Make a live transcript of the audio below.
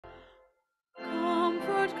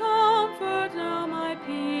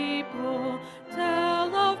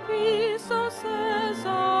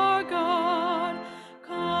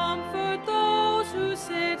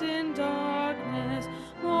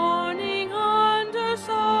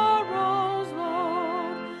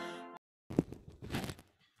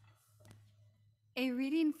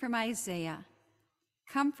from Isaiah.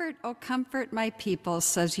 Comfort, O comfort my people,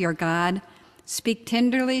 says your God. Speak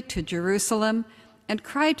tenderly to Jerusalem and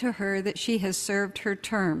cry to her that she has served her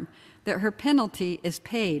term, that her penalty is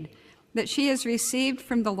paid, that she has received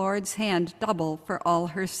from the Lord's hand double for all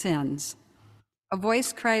her sins. A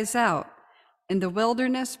voice cries out, "In the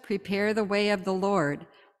wilderness prepare the way of the Lord.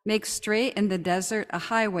 Make straight in the desert a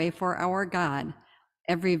highway for our God.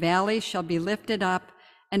 Every valley shall be lifted up,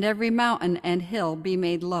 and every mountain and hill be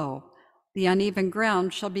made low. The uneven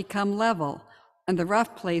ground shall become level, and the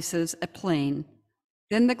rough places a plain.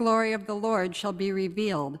 Then the glory of the Lord shall be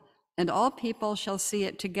revealed, and all people shall see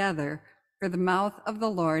it together, for the mouth of the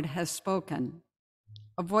Lord has spoken."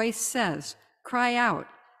 A voice says, "Cry out."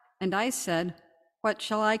 And I said, "What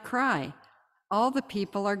shall I cry?" All the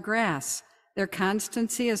people are grass. Their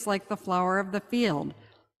constancy is like the flower of the field.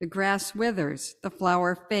 The grass withers, the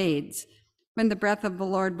flower fades, when the breath of the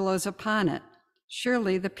Lord blows upon it.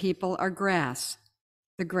 Surely the people are grass.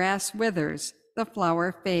 The grass withers, the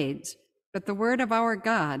flower fades, but the word of our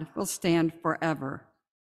God will stand forever.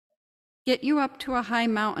 Get you up to a high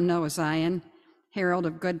mountain, O Zion, herald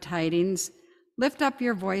of good tidings. Lift up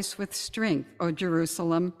your voice with strength, O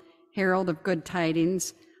Jerusalem, herald of good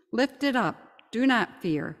tidings. Lift it up, do not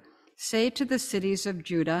fear. Say to the cities of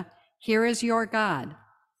Judah, "Here is your God."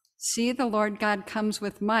 See, the Lord God comes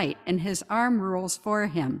with might, and his arm rules for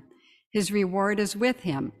him. His reward is with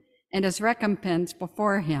him, and his recompense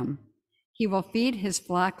before him. He will feed his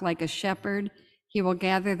flock like a shepherd. He will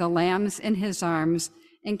gather the lambs in his arms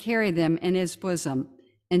and carry them in his bosom,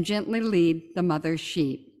 and gently lead the mother's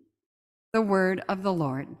sheep. The word of the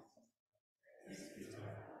Lord.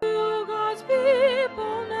 God's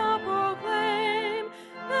people now proclaim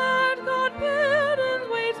that God pardons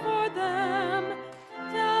waits for them.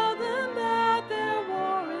 Tell them that their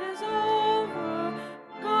war is over.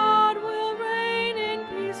 God will reign in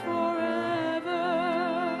peace forever.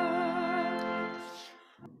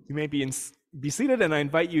 You may be seated, and I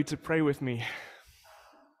invite you to pray with me.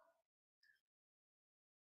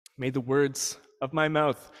 May the words of my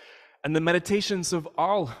mouth and the meditations of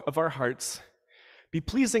all of our hearts be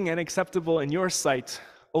pleasing and acceptable in your sight,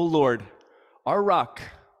 O Lord, our rock,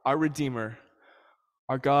 our Redeemer,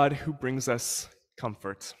 our God who brings us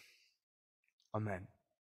comfort. Amen.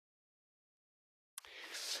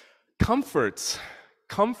 Comfort,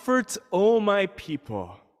 comfort, O my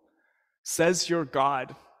people, says your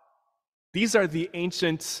God. These are the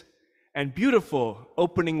ancient and beautiful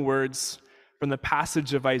opening words from the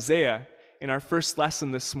passage of Isaiah in our first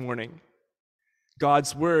lesson this morning.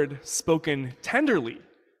 God's word spoken tenderly,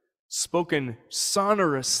 spoken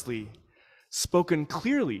sonorously, spoken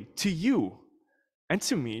clearly to you and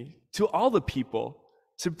to me, to all the people,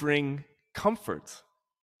 to bring comfort.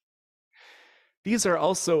 These are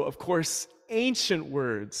also, of course, ancient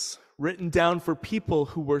words written down for people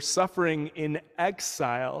who were suffering in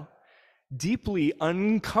exile, deeply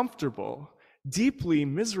uncomfortable, deeply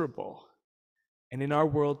miserable. And in our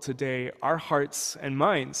world today, our hearts and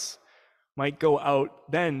minds might go out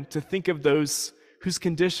then to think of those whose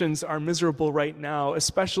conditions are miserable right now,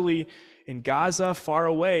 especially in Gaza, far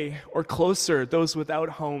away, or closer, those without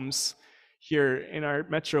homes here in our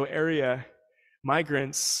metro area,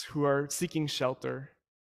 migrants who are seeking shelter.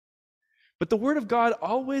 But the word of God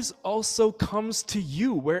always also comes to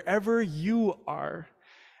you wherever you are.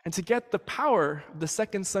 And to get the power of the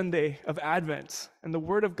second Sunday of Advent and the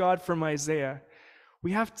word of God from Isaiah,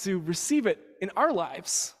 we have to receive it in our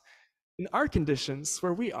lives, in our conditions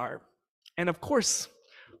where we are. And of course,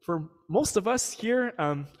 for most of us here,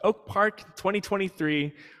 Oak Park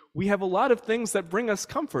 2023, we have a lot of things that bring us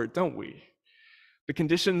comfort, don't we? The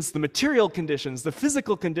conditions, the material conditions, the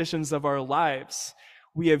physical conditions of our lives.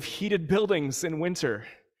 We have heated buildings in winter.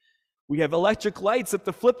 We have electric lights at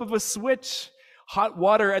the flip of a switch, hot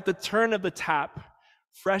water at the turn of the tap,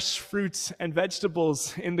 fresh fruits and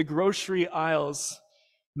vegetables in the grocery aisles,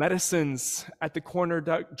 medicines at the corner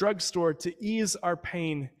drugstore to ease our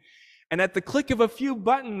pain, and at the click of a few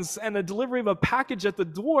buttons and a delivery of a package at the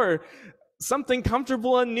door, something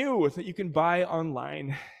comfortable and new that you can buy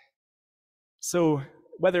online. So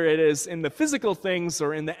whether it is in the physical things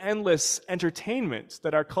or in the endless entertainment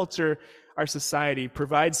that our culture, our society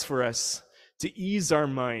provides for us to ease our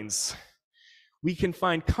minds, we can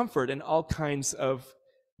find comfort in all kinds of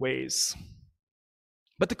ways.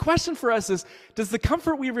 But the question for us is, does the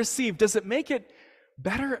comfort we receive, does it make it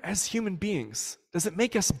better as human beings? Does it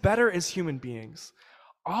make us better as human beings?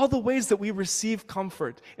 All the ways that we receive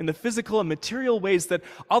comfort in the physical and material ways that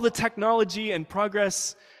all the technology and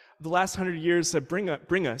progress of the last 100 years have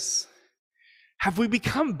bring us, have we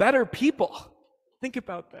become better people? Think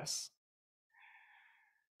about this.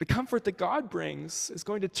 The comfort that God brings is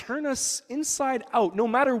going to turn us inside out, no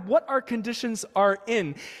matter what our conditions are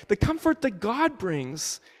in. The comfort that God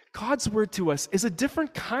brings, God's word to us, is a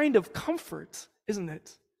different kind of comfort, isn't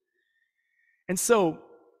it? And so,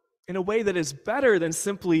 in a way that is better than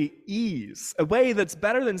simply ease, a way that's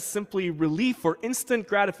better than simply relief or instant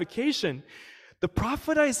gratification, the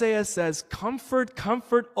prophet Isaiah says, "Comfort,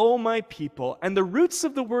 comfort, O my people." And the roots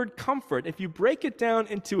of the word comfort, if you break it down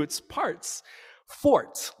into its parts,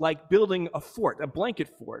 fort, like building a fort, a blanket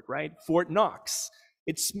fort, right? Fort Knox.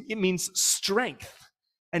 It means strength.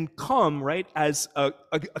 And come, right, as a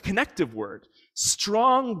connective word.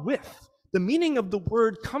 Strong with. The meaning of the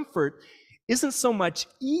word comfort isn't so much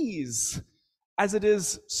ease as it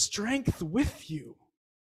is strength with you.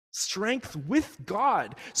 Strength with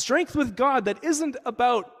God. Strength with God that isn't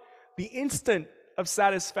about the instant of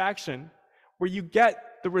satisfaction where you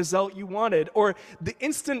get the result you wanted, or the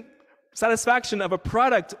instant satisfaction of a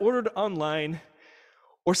product ordered online,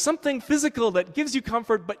 or something physical that gives you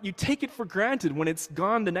comfort, but you take it for granted when it's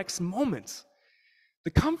gone the next moment.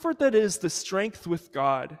 The comfort that is the strength with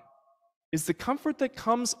God is the comfort that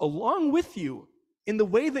comes along with you in the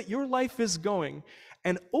way that your life is going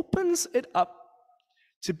and opens it up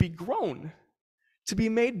to be grown, to be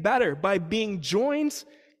made better by being joined,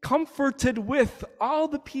 comforted with all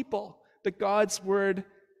the people that God's word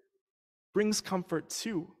brings comfort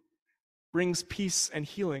to, brings peace and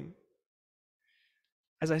healing.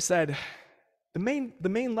 As I said, the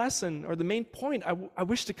main lesson, or the main point I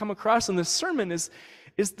wish to come across in this sermon is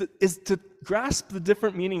to grasp the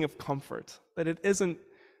different meaning of comfort, that it isn't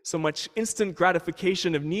so much instant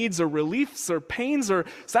gratification of needs or reliefs or pains or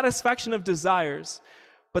satisfaction of desires,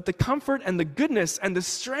 but the comfort and the goodness and the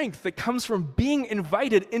strength that comes from being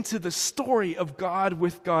invited into the story of God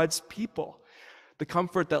with God's people. The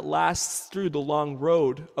comfort that lasts through the long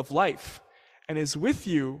road of life and is with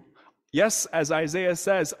you, yes, as Isaiah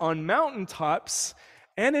says, on mountaintops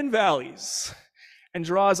and in valleys, and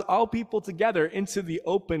draws all people together into the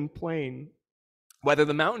open plain. Whether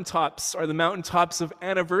the mountaintops are the mountaintops of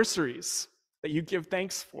anniversaries that you give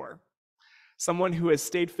thanks for, someone who has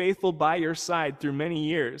stayed faithful by your side through many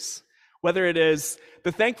years, whether it is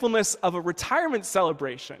the thankfulness of a retirement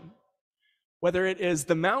celebration, whether it is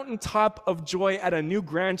the mountaintop of joy at a new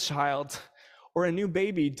grandchild or a new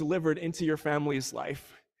baby delivered into your family's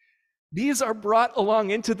life. These are brought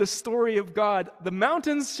along into the story of God. The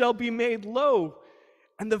mountains shall be made low,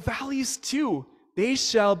 and the valleys too, they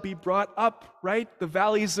shall be brought up, right? The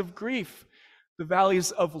valleys of grief, the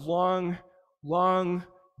valleys of long, long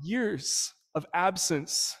years of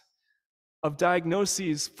absence, of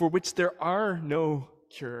diagnoses for which there are no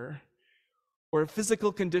cure, or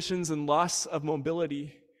physical conditions and loss of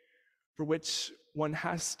mobility for which one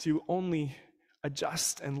has to only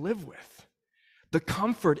adjust and live with. The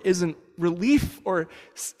comfort isn't relief or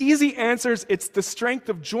easy answers, it's the strength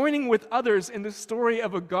of joining with others in the story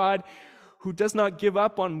of a God who does not give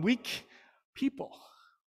up on weak people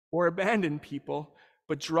or abandon people,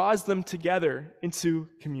 but draws them together into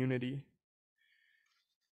community.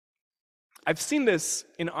 I've seen this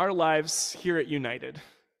in our lives here at United.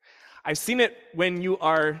 I've seen it when you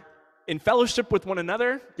are in fellowship with one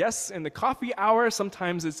another, yes, in the coffee hour,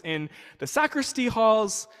 sometimes it's in the sacristy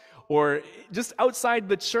halls, or just outside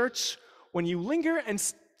the church, when you linger and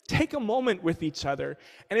take a moment with each other.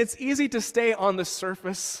 And it's easy to stay on the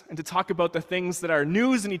surface and to talk about the things that are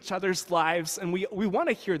news in each other's lives, and we want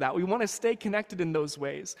to hear that. We want to stay connected in those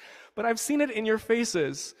ways. But I've seen it in your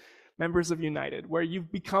faces, members of United, where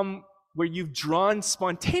you've drawn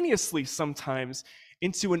spontaneously sometimes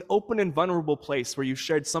into an open and vulnerable place where you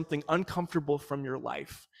shared something uncomfortable from your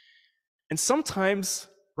life. And sometimes,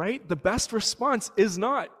 right, the best response is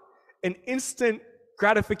not an instant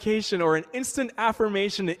gratification or an instant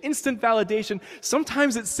affirmation, an instant validation.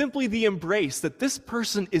 Sometimes it's simply the embrace that this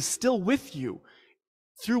person is still with you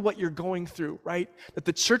through what you're going through, right? That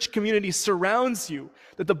the church community surrounds you,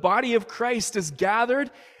 that the body of Christ is gathered,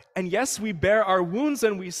 and yes, we bear our wounds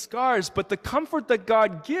and we scars, but the comfort that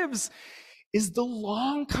God gives is the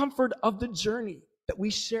long comfort of the journey that we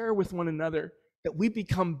share with one another, that we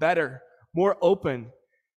become better, more open.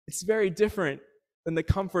 It's very different than the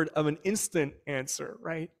comfort of an instant answer,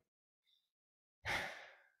 right?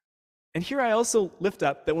 And here I also lift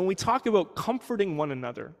up that when we talk about comforting one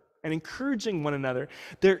another and encouraging one another,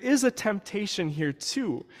 there is a temptation here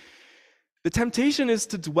too. The temptation is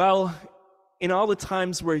to dwell in all the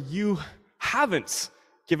times where you haven't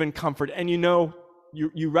given comfort and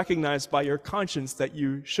you recognize by your conscience that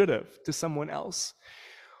you should have to someone else.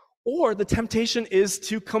 Or the temptation is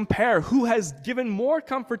to compare who has given more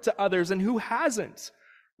comfort to others and who hasn't,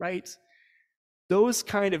 right? those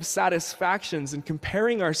kind of satisfactions and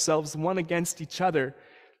comparing ourselves one against each other,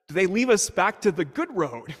 do they leave us back to the good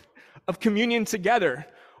road of communion together,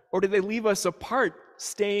 or do they leave us apart,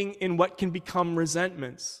 staying in what can become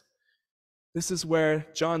resentments? This is where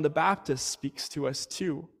John the Baptist speaks to us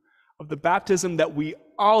too, of the baptism that we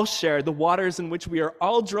all share, the waters in which we are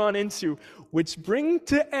all drawn into, which bring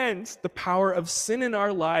to end the power of sin in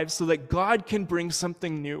our lives so that God can bring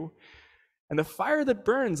something new. And the fire that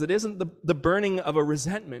burns, it isn't the burning of a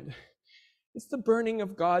resentment. It's the burning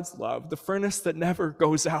of God's love, the furnace that never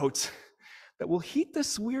goes out, that will heat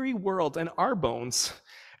this weary world and our bones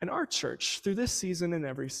and our church through this season and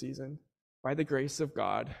every season by the grace of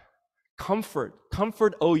God. Comfort,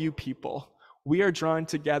 O you people. We are drawn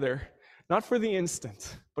together, not for the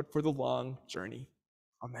instant, but for the long journey.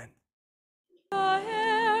 Amen. The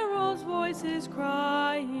herald's voice is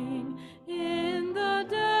crying in the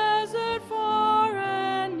desert far.